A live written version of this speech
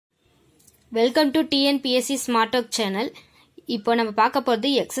Welcome to TNPSC smart work channel. இப்போ நம்ம பார்க்க போகிறது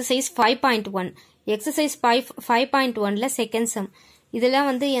எக்ஸசைஸ் 5.1. Exercise 5.1ல second sum. இதெல்லாம்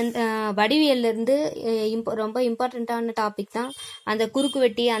வந்து வடிவியல்லேருந்து ரொம்ப இம்பார்ட்டண்ட்டான டாபிக் தான். அந்த குறுக்கு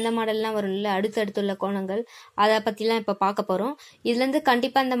வெட்டி அந்த மாடல்லாம் வரும்ல, அடுத்தடுத்துள்ள கோணங்கள், அதை பற்றிலாம் இப்போ பார்க்க போகிறோம். இதுலேருந்து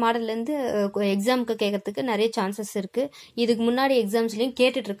கண்டிப்பாக அந்த மாடல்லேருந்து எக்ஸாமுக்கு கேட்கறதுக்கு நிறைய சான்சஸ் இருக்குது. இதுக்கு முன்னாடி எக்ஸாம்ஸ்லேயும்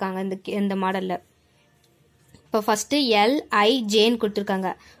கேட்டுட்ருக்காங்க இந்த மாடலில். இப்போ ஃபஸ்ட்டு LIJன்னு கொடுத்துருக்காங்க.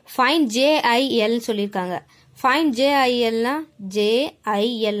 ஃபைன் JIL சொல்லியிருக்காங்க. ஃபைன் JILனா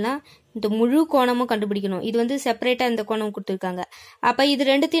JILனா இந்த முழு கோணமும் கண்டுபிடிக்கணும். இது வந்து செப்பரேட்டாக இந்த கோணம் கொடுத்துருக்காங்க. அப்போ இது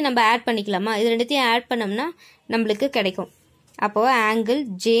ரெண்டுத்தையும் நம்ம ஆட் பண்ணிக்கலாமா? இது ரெண்டுத்தையும் ஆட் பண்ணோம்னா நம்மளுக்கு கிடைக்கும். அப்போது angle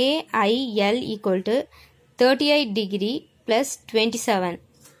JIL equal to 38 degree plus 27.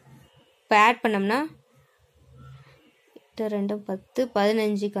 இப்போ ஆட் பண்ணோம்னா 2 10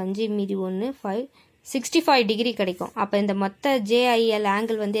 15க்கு 5 மீதி 1 5 65 டிகிரி கிடைக்கும். அப்போ இந்த மொத்த JIL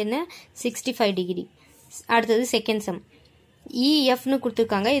ஆங்கிள் வந்து என்ன? 65 டிகிரி. அடுத்தது செகண்ட் சம். EFன்னு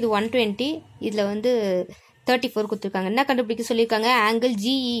கொடுத்துருக்காங்க. இது 120. இதில் வந்து 34 கொடுத்துருக்காங்க. என்ன கண்டுபிடிக்க சொல்லியிருக்காங்க? Angle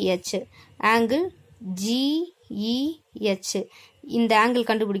GEH. ஆங்கிள் GEH இந்த ஆங்கிள்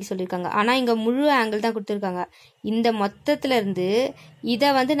கண்டுபிடிக்க சொல்லியிருக்காங்க. ஆனால் இங்கே முழு ஆங்கிள் தான் கொடுத்துருக்காங்க. இந்த மொத்தத்தில் இருந்து இதை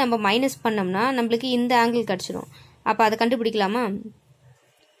வந்து நம்ம மைனஸ் பண்ணோம்னா நம்மளுக்கு இந்த ஆங்கிள் கிடச்சிடும். அப்போ அதை கண்டுபிடிக்கலாமா?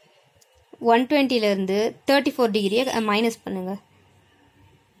 120லேருந்து 34 டிகிரியை மைனஸ் பண்ணுங்க.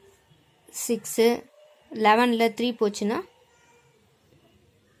 6 11ல் 3 போச்சுன்னா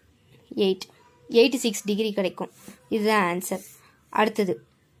 86 டிகிரி கிடைக்கும். இதுதான் ஆன்சர். அடுத்தது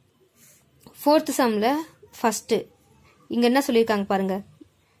ஃபோர்த்து சம்மில் ஃபஸ்ட்டு இங்கே என்ன சொல்லியிருக்காங்க பாருங்கள்.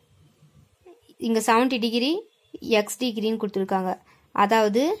 இங்கே 70 டிகிரி X டிகிரின்னு கொடுத்துருக்காங்க.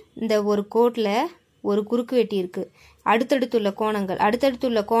 அதாவது இந்த ஒரு கோட்டில் ஒரு குறுக்கு வெட்டி இருக்குது. அடுத்தடுத்துள்ள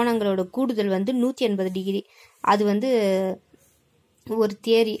கோணங்களோட கூடுதல் வந்து 180 டிகிரி. அது வந்து ஒரு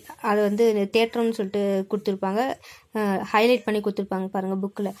தியரி. அதை வந்து தேற்றம்னு சொல்லிட்டு கொடுத்துருப்பாங்க, ஹைலைட் பண்ணி கொடுத்துருப்பாங்க பாருங்கள்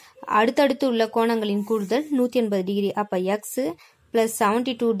புக்கில். அடுத்தடுத்து உள்ள கோணங்களின் கூடுதல் 180 டிகிரி. அப்போ x plus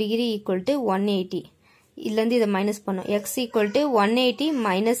 72 degree equal to 180. இதுலேருந்து இதை மைனஸ் பண்ணோம். X equal to 180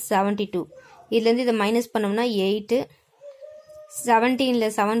 minus 72. இதுலேருந்து இதை மைனஸ் பண்ணோம்னா 8. 17ல்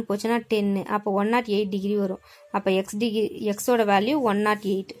 7 போச்சுன்னா 10. அப்போ 108 டிகிரி வரும். அப்போ எக்ஸோட வேல்யூ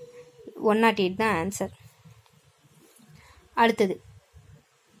 108 தான் ஆன்சர். அடுத்தது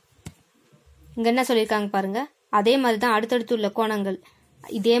இங்கே என்ன சொல்லியிருக்காங்க பாருங்கள். அதே மாதிரி தான் அடுத்தடுத்து உள்ள கோணங்கள்,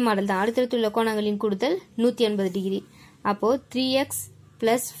 இதே மாடல் தான். அடுத்தடுத்து உள்ள கோணங்களின் கூடுதல் 180 டிகிரி. அப்போது 3x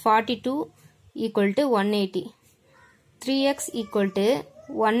plus 42 equal to 180. 3x equal to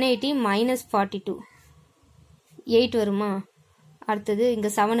 180 minus 42 8 வருமா? அடுத்தது இங்கே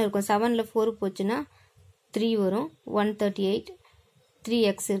 7 இருக்கும். 7ல் 4 போச்சுன்னா 3 வரும். 138.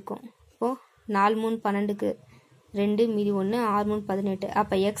 3x இருக்கும். இப்போது 4 3 12க்கு 2 மீதி 1 6 3 18.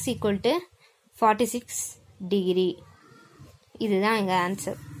 அப்போ x ஈக்குவல் டு 46 டிகிரி. இதுதான் எங்கள்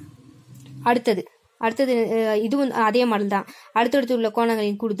ஆன்சர். அடுத்தது இதுவும் அதே மாடல் தான். அடுத்தடுத்து உள்ள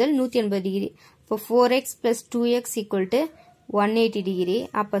கோணங்களின் கூடுதல் 180 டிகிரி. இப்போ 4x plus 2x equal to 180 degree.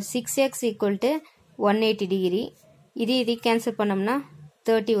 அப்போ 6x ஈக்குவல் டு 180 டிகிரி. இது கேன்சல் பண்ணோம்னா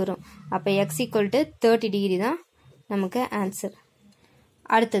 30 வரும். அப்போ எக்ஸ் ஈக்குவல் டு 30 டிகிரி தான் நமக்கு ஆன்சர்.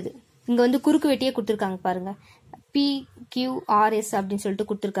 அடுத்தது இங்கே வந்து குறுக்கு வெட்டியே கொடுத்துருக்காங்க பாருங்கள். PQRS அப்படின்னு சொல்லிட்டு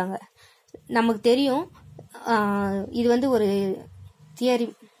கொடுத்துருக்காங்க. நமக்கு தெரியும் இது வந்து ஒரு தியரி.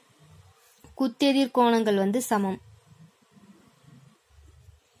 குத்தெதிர் கோணங்கள் வந்து சமம்.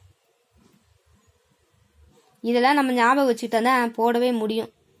 இதெல்லாம் நம்ம ஞாபகம் வச்சுக்கிட்டா தான் போடவே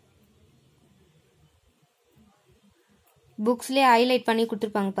முடியும். புக்ஸ்லேயே ஹைலைட் பண்ணி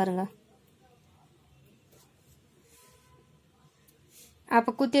கொடுத்துருப்பாங்க பாருங்க.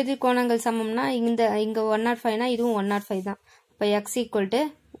 அப்போ குத்தெதிர் கோணங்கள் சமம்னா இங்கே 105னா இதுவும் 105 தான். இப்போ எக்ஸ் ஈக்குவல் டு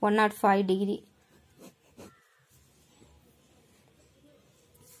 105 டிகிரி.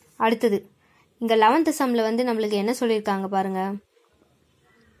 அடுத்தது இங்கே 11th சம்மில் வந்து நம்மளுக்கு என்ன சொல்லியிருக்காங்க பாருங்க.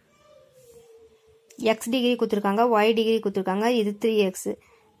 எக்ஸ் டிகிரி கொடுத்துருக்காங்க, ஒய் டிகிரி கொடுத்துருக்காங்க. இது 3x.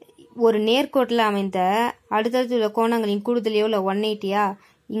 ஒரு நேர்கோட்டில் அமைந்த அடுத்தடுத்து உள்ள கோணங்களின் கூடுதல் எவ்வளோ? 180யா?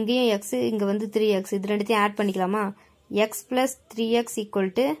 இங்கேயும் எக்ஸு, இங்கே வந்து 3x. இது ரெண்டுத்தையும் ஆட் பண்ணிக்கலாமா? X plus 3x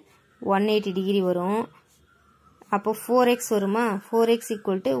equal to 180 degree வரும். அப்போ 4x வருமா? 4x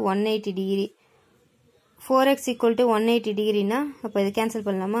equal to 180 degree. 4x equal to 180 டிகிரினா அப்போ இதை கேன்சல்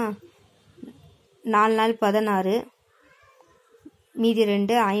பண்ணலாமா? 4 நாள் 16 மீதி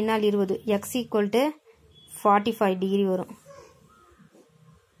 2 5 நாள் 20. எக்ஸ் ஈக்குவல் டு 45 டிகிரி வரும்.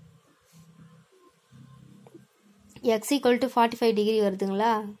 எக்ஸ் ஈக்குவல் டு 45 டிகிரி வருதுங்களா?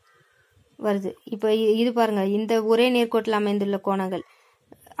 வருது. இப்போ இது பாருங்கள். இந்த ஒரே நேர்கோட்டில் அமைந்துள்ள கோணங்கள்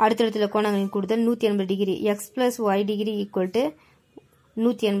அடுத்தடுத்துள்ள கோணங்களின் கூடுதல் 180 degree. X plus Y degree equal to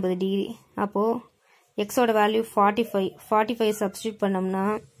 180 degree. அப்போது எக்ஸோட வேல்யூ 45 சப்ஸ்டியூட் பண்ணோம்னா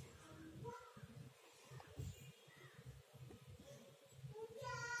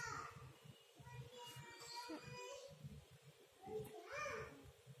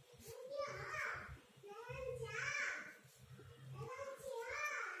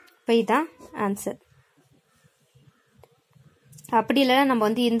இப்போ இதுதான் ஆன்சர். அப்படி இல்லைனா நம்ம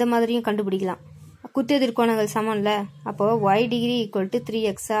வந்து இந்த மாதிரியும் கண்டுபிடிக்கலாம். குத்தெதிர்கோணங்கள் சமம்ல, அப்போது y degree equal to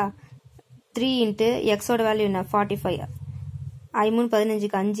 3x 3 into எக்ஸோட வேல்யூ என்ன 45, 3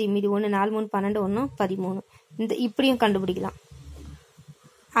 15க்கு 5 மீதி 1 4 3 12 1 13. இந்த இப்படியும் கண்டுபிடிக்கலாம்.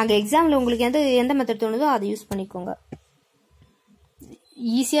 அங்கே எக்ஸாமில் உங்களுக்கு எந்த மெத்தட் தோணுதோ அதை யூஸ் பண்ணிக்கோங்க.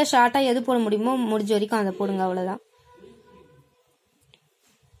 ஈஸியாக ஷார்ட்டாக எது போட முடியுமோ முடிஞ்ச வரைக்கும் அதை போடுங்க, அவ்வளோதான்.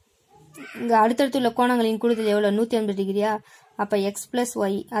 இங்கே அடுத்தடுத்துள்ள கோணங்களின் கூடுதல் எவ்வளோ 180 டிகிரியா? அப்போ எக்ஸ் ப்ளஸ்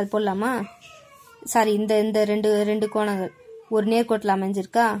ஒய் அது போடலாமா? சாரி, இந்த ரெண்டு கோணங்கள் ஒரு நேர்கோட்டில்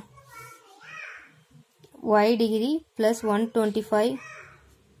அமைஞ்சிருக்கா? Y degree plus 125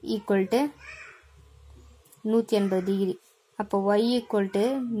 equal to 180 degree. அப்போ ஒய் ஈக்குவல் டு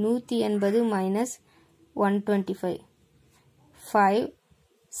 180 மைனஸ் 125. 5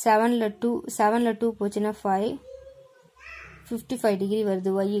 7ல் 2 போச்சுன்னா 5 55 டிகிரி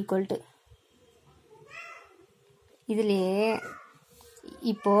வருது ஒய் ஈக்குவல் டு. இதுலேயே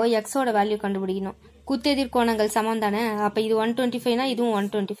இப்போது எக்ஸோட வேல்யூ கண்டுபிடிக்கணும். குத்தெதிர் கோணங்கள் சமம் தானே, அப்போ இது 125னா இதுவும்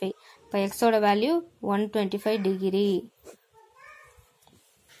 125. இப்போ எக்ஸோட வேல்யூ 125 டிகிரி.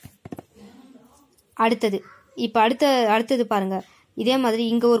 இப்போ அடுத்தது பாருங்க. இதே மாதிரி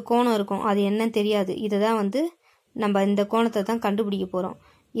இங்கே ஒரு கோணம் இருக்கும், அது என்னன்னு தெரியாது. இதை தான் வந்து நம்ம இந்த கோணத்தை தான் கண்டுபிடிக்க போகிறோம்.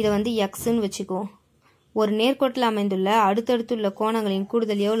 இதை வந்து எக்ஸ்ன்னு வச்சுக்குவோம். ஒரு நேர்கோட்டில் அமைந்துள்ள அடுத்தடுத்துள்ள கோணங்களின்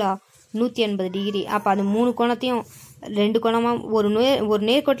கூடுதல் எவ்வளோ 180 டிகிரி. அப்போ அது 3 கோணத்தையும் 2 கோணமாக ஒரு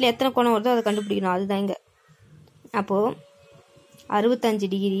நேர்கோட்டில் எத்தனை கோணம் வருதோ அதை கண்டுபிடிக்கணும், அதுதான் இங்கே. அப்போது 65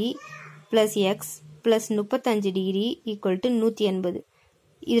 degree plus X plus 35 degree equal to 180.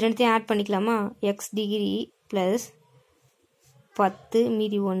 இது ரெண்டுத்தையும் ஆட் பண்ணிக்கலாமா? எக்ஸ் டிகிரி ப்ளஸ் 10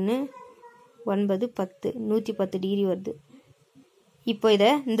 மீதி 1 9 10 110 டிகிரி வருது. இப்போ இதை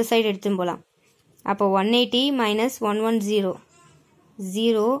இந்த சைடு எடுத்துன்னு போகலாம். அப்போ 180 மைனஸ் 110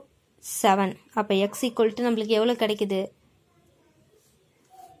 0 7. அப்போ எக்ஸ் ஈக்குவல் டு நம்மளுக்கு எவ்வளோ கிடைக்குது?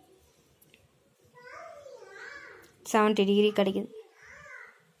 70 டிகிரி கிடைக்குது.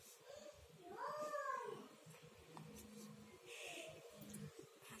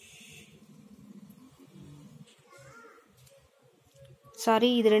 சாரி,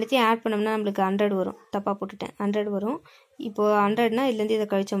 இது ரெண்டுத்தையும் ஆட் பண்ணோம்னா நம்மளுக்கு 100 வரும். தப்பாக போட்டுட்டேன், 100 வரும். இப்போது 100னா இதுலேருந்து இதை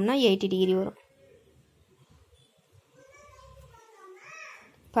கழிச்சோம்னா 80 டிகிரி வரும்.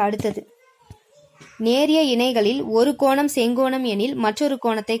 இப்போ அடுத்தது, நேரிய இணைகளில் ஒரு கோணம் செங்கோணம் எனில் மற்றொரு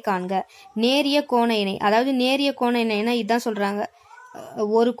கோணத்தை காண்க. நேரிய கோண இணை, அதாவது நேரிய கோண இணைனா இதுதான் சொல்கிறாங்க.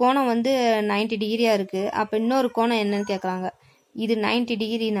 ஒரு கோணம் வந்து 90 டிகிரியாக இருக்குது, அப்போ இன்னொரு கோணம் என்னன்னு கேட்குறாங்க. இது 90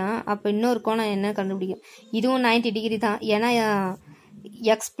 டிகிரினா அப்போ இன்னொரு கோணம் என்னன்னு கண்டுபிடிக்கும். இதுவும் 90 டிகிரி தான், ஏன்னா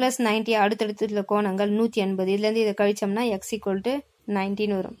எக்ஸ் ப்ளஸ் 90 அடுத்தடுத்துள்ள கோணங்கள் 180. இதுலேருந்து இதை கழிச்சோம்னா எக்ஸ் ஈக்குவல் டு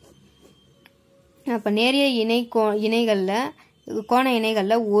 90 வரும். அப்போ நேரிய கோண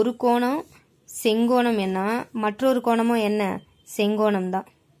இணைகளில் ஒரு கோணம் செங்கோணம் என்ன, மற்றொரு கோணமும் என்ன செங்கோணம் தான்.